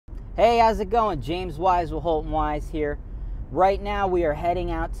Hey, how's it going? James Wise with HoltonWise here. Right now we are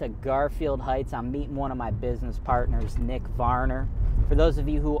heading out to Garfield Heights. I'm meeting one of my business partners, Nick Varner. For those of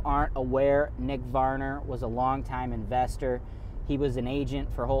you who aren't aware, Nick Varner was a longtime investor. He was an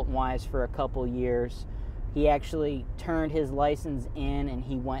agent for HoltonWise for a couple years. He actually turned his license in and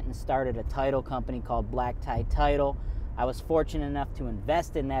he went and started a title company called Black Tie Title. I was fortunate enough to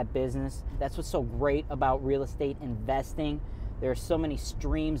invest in that business. That's what's so great about real estate investing. There are so many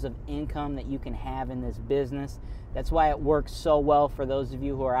streams of income that you can have in this business. That's why it works so well for those of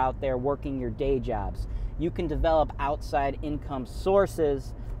you who are out there working your day jobs. You can develop outside income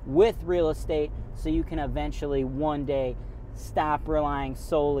sources with real estate so you can eventually one day stop relying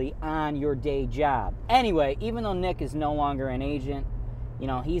solely on your day job. Anyway, even though Nick is no longer an agent, you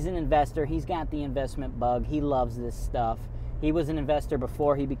know, he's an investor. He's got the investment bug. He loves this stuff. He was an investor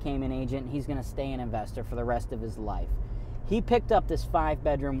before he became an agent. He's going to stay an investor for the rest of his life. He picked up this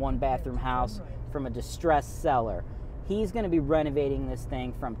 5-bedroom, 1-bathroom house from a distressed seller. He's going to be renovating this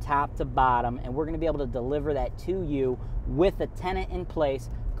thing from top to bottom, and we're going to be able to deliver that to you with a tenant in place,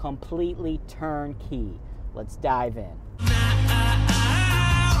 completely turnkey. Let's dive in.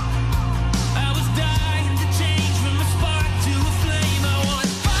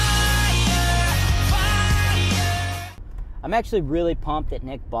 I'm actually really pumped that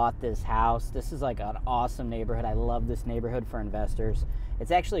Nick bought this house. This is like an awesome neighborhood. I love this neighborhood for investors.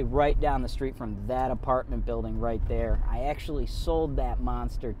 It's actually right down the street from that apartment building right there. I actually sold that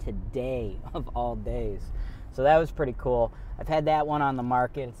monster today of all days. So that was pretty cool. I've had that one on the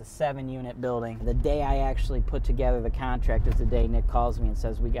market. It's a 7-unit building. The day I actually put together the contract is the day Nick calls me and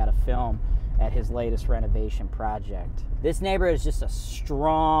says we got to film at his latest renovation project. This neighborhood is just a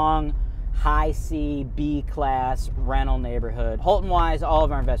strong, high C, B class rental neighborhood. HoltonWise, all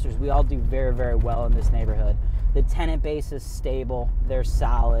of our investors, we all do very, very well in this neighborhood. The tenant base is stable, they're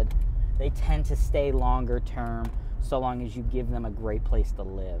solid. They tend to stay longer term, so long as you give them a great place to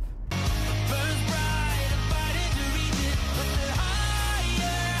live.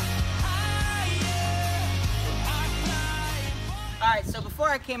 Alright, so before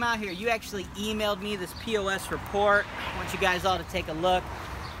I came out here, you actually emailed me this POS report. I want you guys all to take a look.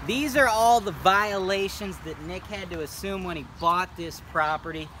 These are all the violations that Nick had to assume when he bought this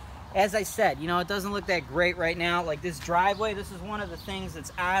property. As I said, you know, it doesn't look that great right now. Like this driveway, this is one of the things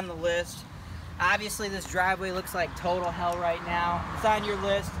that's on the list. Obviously, this driveway looks like total hell right now. It's on your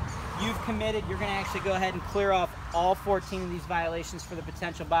list. You've committed. You're going to actually go ahead and clear off all 14 of these violations for the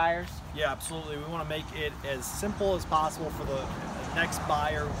potential buyers. Yeah, absolutely. We want to make it as simple as possible for the next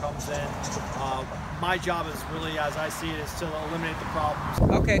buyer who comes in. My job is really, as I see it, is to eliminate the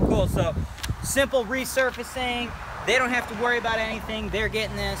problems. Okay, cool. So simple resurfacing. They don't have to worry about anything. They're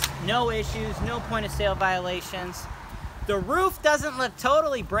getting this. No issues, no point of sale violations. The roof doesn't look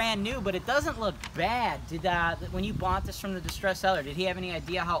totally brand new, but it doesn't look bad. When you bought this from the distressed seller, did he have any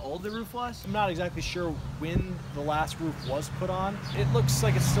idea how old the roof was? I'm not exactly sure when the last roof was put on. It looks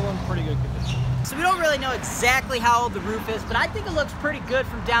like it's still in pretty good condition. So we don't really know exactly how old the roof is, but I think it looks pretty good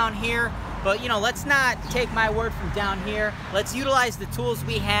from down here. But, you know, let's not take my word from down here. Let's utilize the tools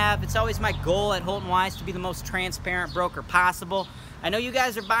we have. It's always my goal at HoltonWise to be the most transparent broker possible. I know you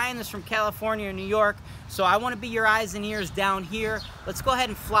guys are buying this from California or New York, so I want to be your eyes and ears down here. Let's go ahead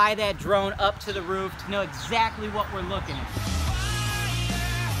and fly that drone up to the roof to know exactly what we're looking at.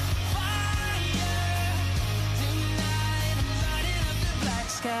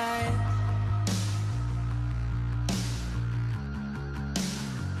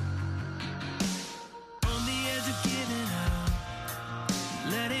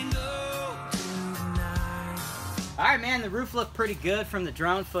 All right, man, the roof looked pretty good from the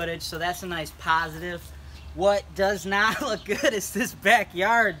drone footage, so that's a nice positive. What does not look good is this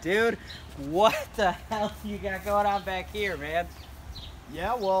backyard, dude. What the hell do you got going on back here, man?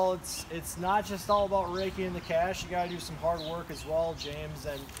 Yeah, well, it's not just all about raking in the cash. You got to do some hard work as well, James.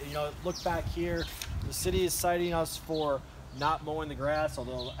 And, you know, look back here. The city is citing us for not mowing the grass,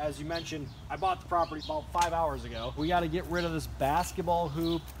 although, as you mentioned, I bought the property about 5 hours ago. We got to get rid of this basketball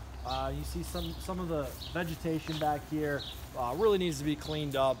hoop. You see some of the vegetation back here really needs to be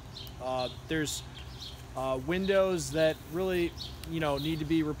cleaned up. There's windows that really, you know, need to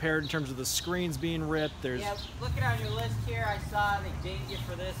be repaired in terms of the screens being ripped. Yeah, looking on your list here, I saw they date you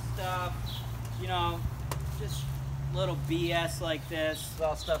for this stuff. You know, just little BS like this. It's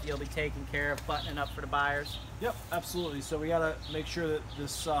all stuff you'll be taking care of, buttoning up for the buyers. Yep, absolutely. So we got to make sure that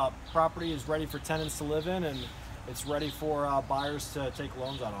this property is ready for tenants to live in, and it's ready for buyers to take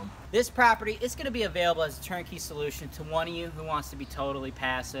loans out on. This property is going to be available as a turnkey solution to one of you who wants to be totally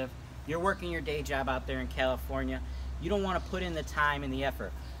passive. You're working your day job out there in California. You don't want to put in the time and the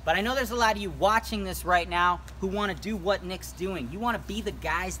effort. But I know there's a lot of you watching this right now who want to do what Nick's doing. You want to be the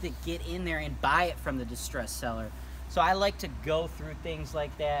guys that get in there and buy it from the distressed seller. So I like to go through things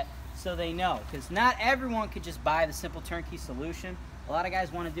like that so they know, because not everyone could just buy the simple turnkey solution. A lot of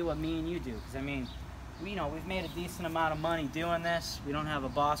guys want to do what me and you do, because I mean, we've made a decent amount of money doing this. We don't have a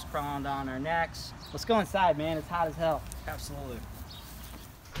boss crawling down our necks. Let's go inside, man. It's hot as hell. Absolutely.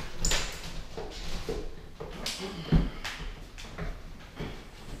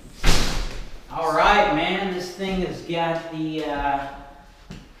 All right, man. This thing has got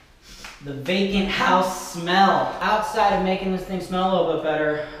the vacant house smell. Outside of making this thing smell a little bit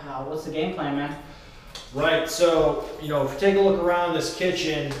better, what's the game plan, man? Right, so, if you take a look around, this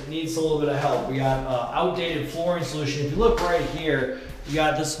kitchen needs a little bit of help. We got outdated flooring solution. If you look right here, you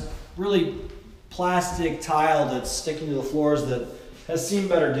got this really plastic tile that's sticking to the floors that has seen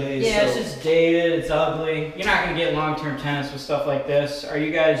better days. Yeah, so it's just dated, it's ugly. You're not gonna get long-term tenants with stuff like this. Are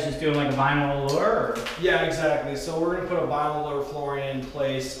you guys just doing like a vinyl allure? Or? Yeah, exactly. So we're gonna put a vinyl allure flooring in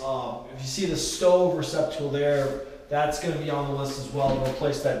place. If you see the stove receptacle there, that's gonna be on the list as well to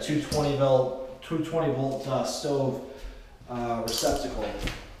replace that 220 volt stove receptacle.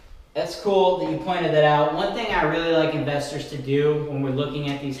 That's cool that you pointed that out. One thing I really like investors to do when we're looking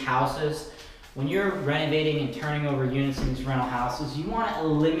at these houses, when you're renovating and turning over units in these rental houses, you want to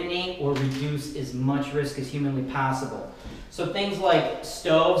eliminate or reduce as much risk as humanly possible. So things like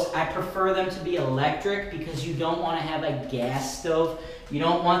stoves, I prefer them to be electric because you don't want to have a gas stove. You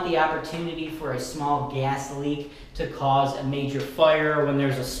don't want the opportunity for a small gas leak to cause a major fire when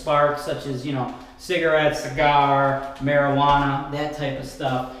there's a spark, such as, cigarette, cigar, marijuana, that type of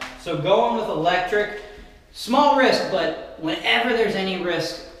stuff. So going with electric, small risk, but whenever there's any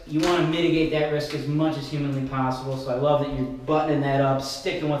risk, you want to mitigate that risk as much as humanly possible. So I love that you're buttoning that up,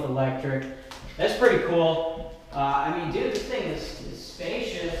 sticking with electric. That's pretty cool. I mean, dude, this thing is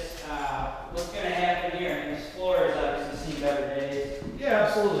spacious. What's going to happen here? And this floor is obviously seen better days. Yeah,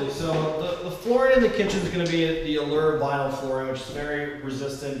 absolutely. So the flooring in the kitchen is going to be the Allure vinyl flooring, which is very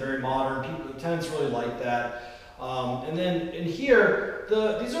resistant, very modern. Tenants really like that. And then in here,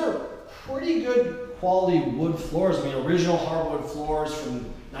 these are pretty good quality wood floors. I mean, original hardwood floors from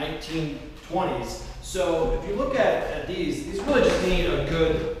 1920s. So if you look at these really just need a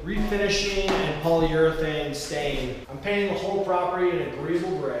good refinishing and polyurethane stain. I'm painting the whole property in a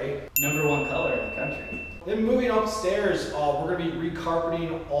greasel gray. #1 color in the country. Then moving upstairs, we're going to be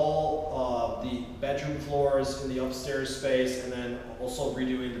recarpeting all the bedroom floors in the upstairs space, and then also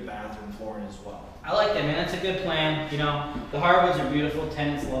redoing the bathroom flooring as well. I like that, man. That's a good plan. The hardwoods are beautiful.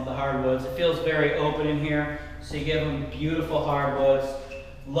 Tenants love the hardwoods. It feels very open in here, so you give them beautiful hardwoods.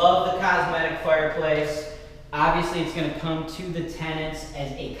 Love the cosmetic fireplace. Obviously, it's going to come to the tenants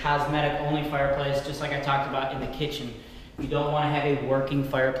as a cosmetic-only fireplace, just like I talked about in the kitchen. You don't want to have a working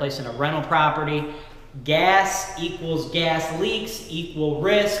fireplace in a rental property. Gas equals gas leaks equal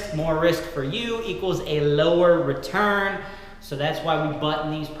risk. More risk for you equals a lower return. So that's why we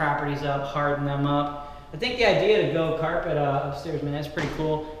button these properties up, harden them up. I think the idea to go carpet upstairs, man, that's pretty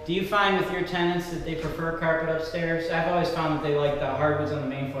cool. Do you find with your tenants that they prefer carpet upstairs? I've always found that they like the hardwoods on the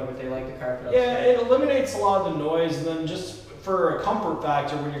main floor, but they like the carpet upstairs. Yeah, it eliminates a lot of the noise, and then just for a comfort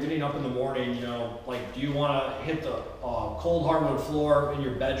factor when you're getting up in the morning, do you want to hit the cold hardwood floor in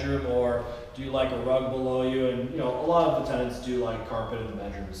your bedroom, or do you like a rug below you? And a lot of the tenants do like carpet in the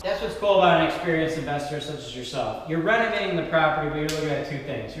bedrooms. That's what's cool about an experienced investor such as yourself. You're renovating the property, but you're looking at two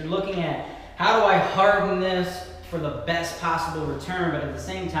things. You're looking at, how do I harden this for the best possible return? But at the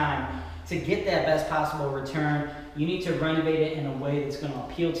same time, to get that best possible return, you need to renovate it in a way that's going to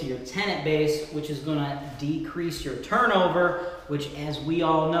appeal to your tenant base, which is going to decrease your turnover, which, as we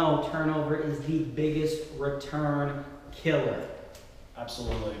all know, turnover is the biggest return killer.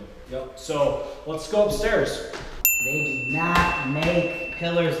 Absolutely. Yep. So let's go upstairs. They do not make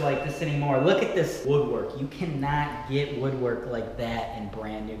pillars like this anymore. Look at this woodwork. You cannot get woodwork like that in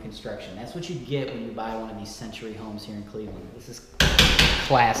brand new construction. That's what you get when you buy one of these century homes here in Cleveland. This is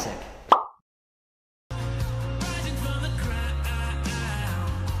classic.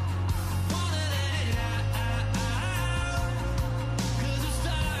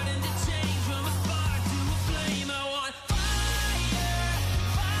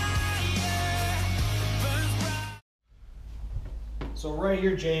 So right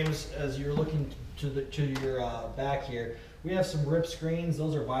here, James, as you're looking to your back here, we have some rip screens.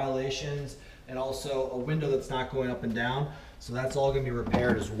 Those are violations, and also a window that's not going up and down. So that's all going to be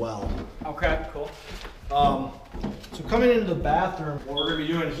repaired as well. Okay, cool. So coming into the bathroom, what we're going to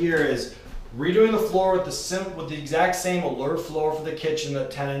be doing here is redoing the floor with the exact same Allure floor for the kitchen that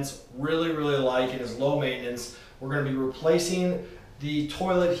tenants really like and is low maintenance. We're going to be replacing the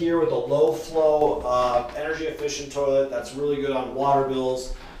toilet here with a low flow, energy efficient toilet that's really good on water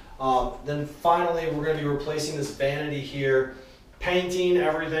bills. Then finally, we're going to be replacing this vanity here, painting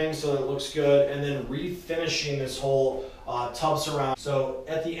everything so that it looks good, and then refinishing this whole tub surround. So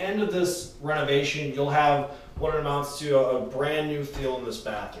at the end of this renovation, you'll have what amounts to a brand new feel in this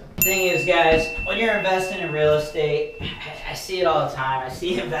bathroom. The thing is, guys, when you're investing in real estate, I see it all the time. I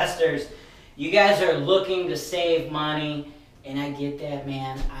see investors, you guys are looking to save money, and I get that,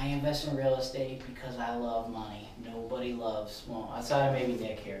 man. I invest in real estate because I love money. Nobody loves, well, outside of maybe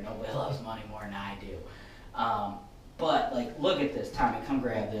Nick here, nobody loves money more than I do. But like, look at this. Tommy, come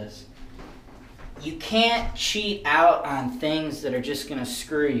grab this. You can't cheat out on things that are just gonna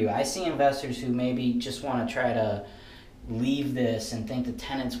screw you. I see investors who maybe just wanna try to leave this and think the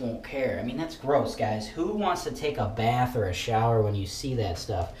tenants won't care. I mean, that's gross, guys. Who wants to take a bath or a shower when you see that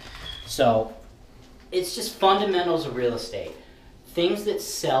stuff? So it's just fundamentals of real estate. Things that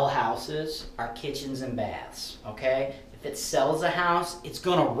sell houses are kitchens and baths, okay? If it sells a house, it's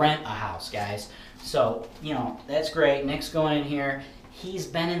gonna rent a house, guys. So, you know, that's great. Nick's going in here. He's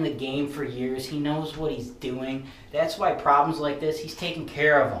been in the game for years. He knows what he's doing. That's why problems like this, he's taking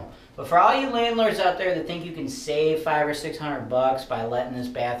care of them. But for all you landlords out there that think you can save $500 or $600 by letting this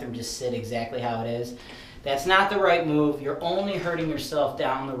bathroom just sit exactly how it is, that's not the right move. You're only hurting yourself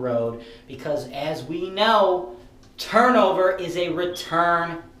down the road because, as we know, turnover is a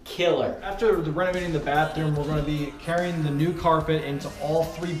return killer. After renovating the bathroom, we're going to be carrying the new carpet into all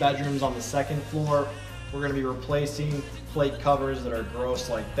 3 bedrooms on the 2nd floor. We're going to be replacing plate covers that are gross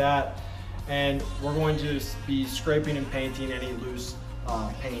like that. And we're going to be scraping and painting any loose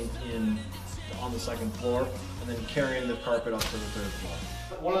paint on the 2nd floor, and then carrying the carpet up to the 3rd floor.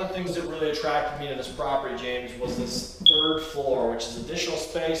 One of the things that really attracted me to this property, James, was this 3rd floor, which is additional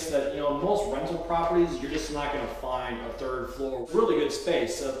space that, you know, most rental properties, you're just not going to find a 3rd floor. Really good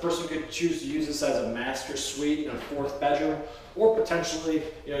space. A person could choose to use this as a master suite in a 4th bedroom, or potentially,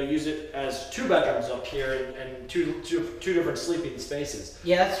 you know, use it as 2 bedrooms up here and two different sleeping spaces.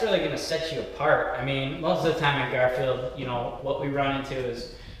 Yeah, that's really going to set you apart. I mean, most of the time in Garfield, you know, what we run into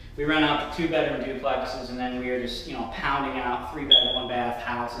is we run out 2-bedroom duplexes, and then we are just, you know, pounding out 3-bed, 1-bath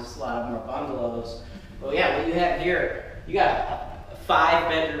houses. A lot of them are bungalows. Well, yeah, what you have here, you got a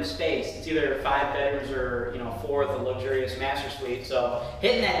 5-bedroom space. It's either 5 bedrooms or, you know, 4 with a luxurious master suite. So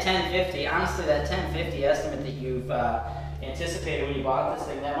hitting that 1050, honestly, that 1050 estimate that you've anticipated when you bought this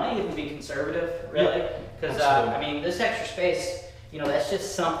thing, that might even be conservative, really. Because I mean, this extra space, you know, that's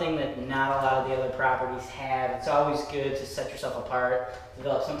just something that not a lot of the other properties have. It's always good to set yourself apart,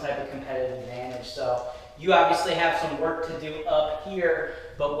 develop some type of competitive advantage. So you obviously have some work to do up here,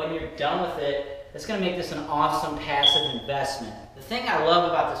 but when you're done with it, it's going to make this an awesome passive investment. The thing I love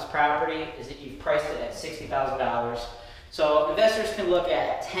about this property is that you've priced it at $60,000. So investors can look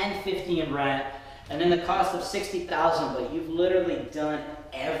at $1050 in rent, and then the cost of $60,000, but you've literally done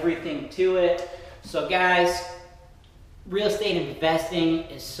everything to it. So guys, real estate investing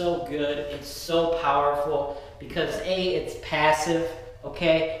is so good, it's so powerful because A, it's passive,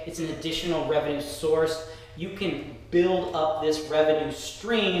 okay? It's an additional revenue source. You can build up this revenue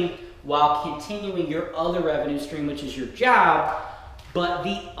stream while continuing your other revenue stream, which is your job. But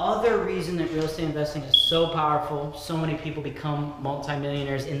the other reason that real estate investing is so powerful, so many people become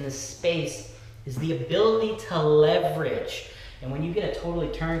multimillionaires in this space, is the ability to leverage. And when you get a totally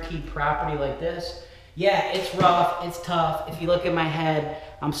turnkey property like this, yeah, it's rough, it's tough. If you look at my head,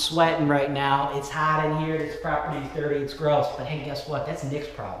 I'm sweating right now. It's hot in here, this property's dirty, it's gross. But hey, guess what? That's Nick's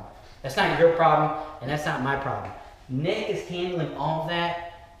problem. That's not your problem, and that's not my problem. Nick is handling all of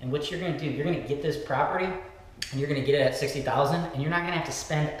that, and what you're gonna do, you're gonna get this property, and you're gonna get it at $60,000, and you're not gonna have to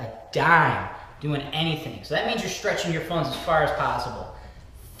spend a dime doing anything. So that means you're stretching your funds as far as possible.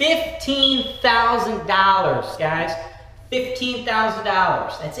 $15,000, guys.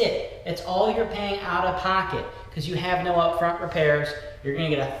 $15,000. That's it. That's all you're paying out of pocket because you have no upfront repairs. You're going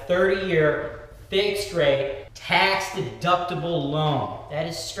to get a 30-year fixed rate tax deductible loan. That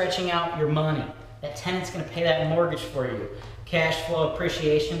is stretching out your money. That tenant's going to pay that mortgage for you. Cash flow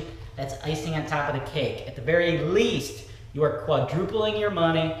appreciation, that's icing on top of the cake. At the very least, you are quadrupling your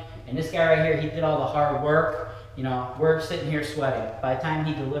money. And this guy right here, he did all the hard work. You know, we're sitting here sweating. By the time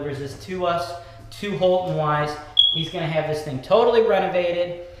he delivers this to us, to HoltonWise, he's going to have this thing totally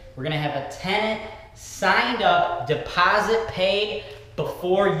renovated. We're going to have a tenant signed up, deposit paid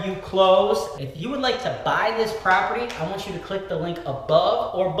before you close. If you would like to buy this property, I want you to click the link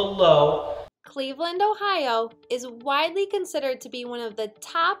above or below. Cleveland, Ohio is widely considered to be one of the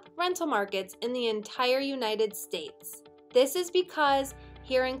top rental markets in the entire United States. This is because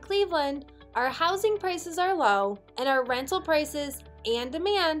here in Cleveland, our housing prices are low and our rental prices and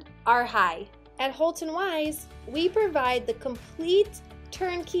demand are high. At HoltonWise, we provide the complete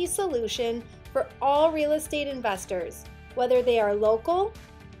turnkey solution for all real estate investors, whether they are local,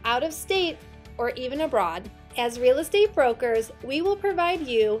 out of state, or even abroad. As real estate brokers, we will provide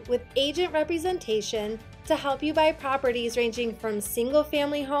you with agent representation to help you buy properties ranging from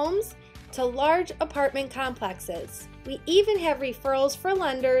single-family homes to large apartment complexes. We even have referrals for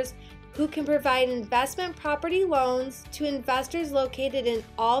lenders who can provide investment property loans to investors located in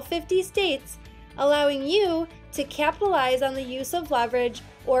all 50 states, allowing you to capitalize on the use of leverage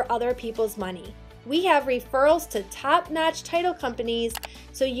or other people's money. We have referrals to top-notch title companies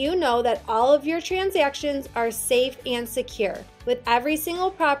so you know that all of your transactions are safe and secure, with every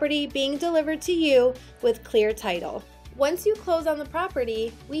single property being delivered to you with clear title. Once you close on the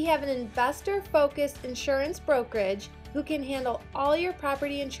property, we have an investor-focused insurance brokerage who can handle all your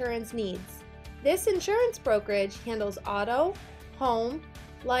property insurance needs. This insurance brokerage handles auto, home,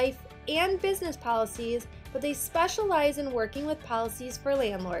 life, and business policies, but they specialize in working with policies for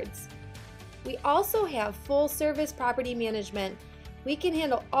landlords. We also have full-service property management. We can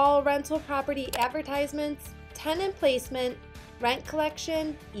handle all rental property advertisements, tenant placement, rent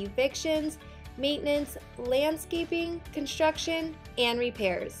collection, evictions, maintenance, landscaping, construction, and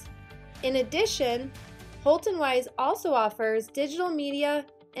repairs. In addition, HoltonWise also offers digital media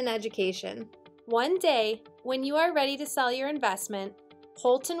and education. One day, when you are ready to sell your investment,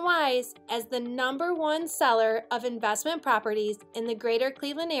 HoltonWise, as the #1 seller of investment properties in the greater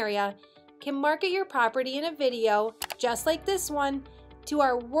Cleveland area, can market your property in a video just like this one to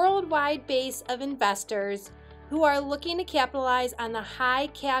our worldwide base of investors who are looking to capitalize on the high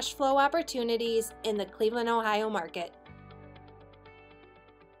cash flow opportunities in the Cleveland, Ohio market.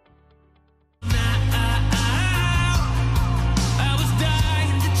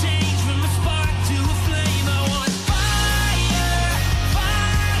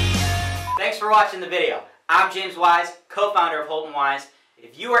 Thanks for watching the video. I'm James Wise, co-founder of HoltonWise.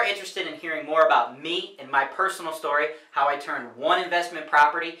 If you are interested in hearing more about me and my personal story, how I turned one investment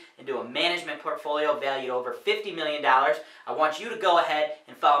property into a management portfolio valued over $50 million, I want you to go ahead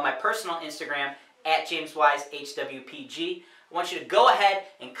and follow my personal Instagram at JamesWiseHWPG. I want you to go ahead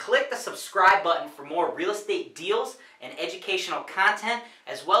and click the subscribe button for more real estate deals and educational content,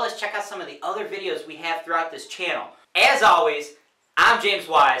 as well as check out some of the other videos we have throughout this channel. As always, I'm James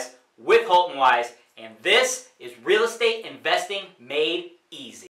Wise with HoltonWise, and this is Real Estate Investing Made Easy.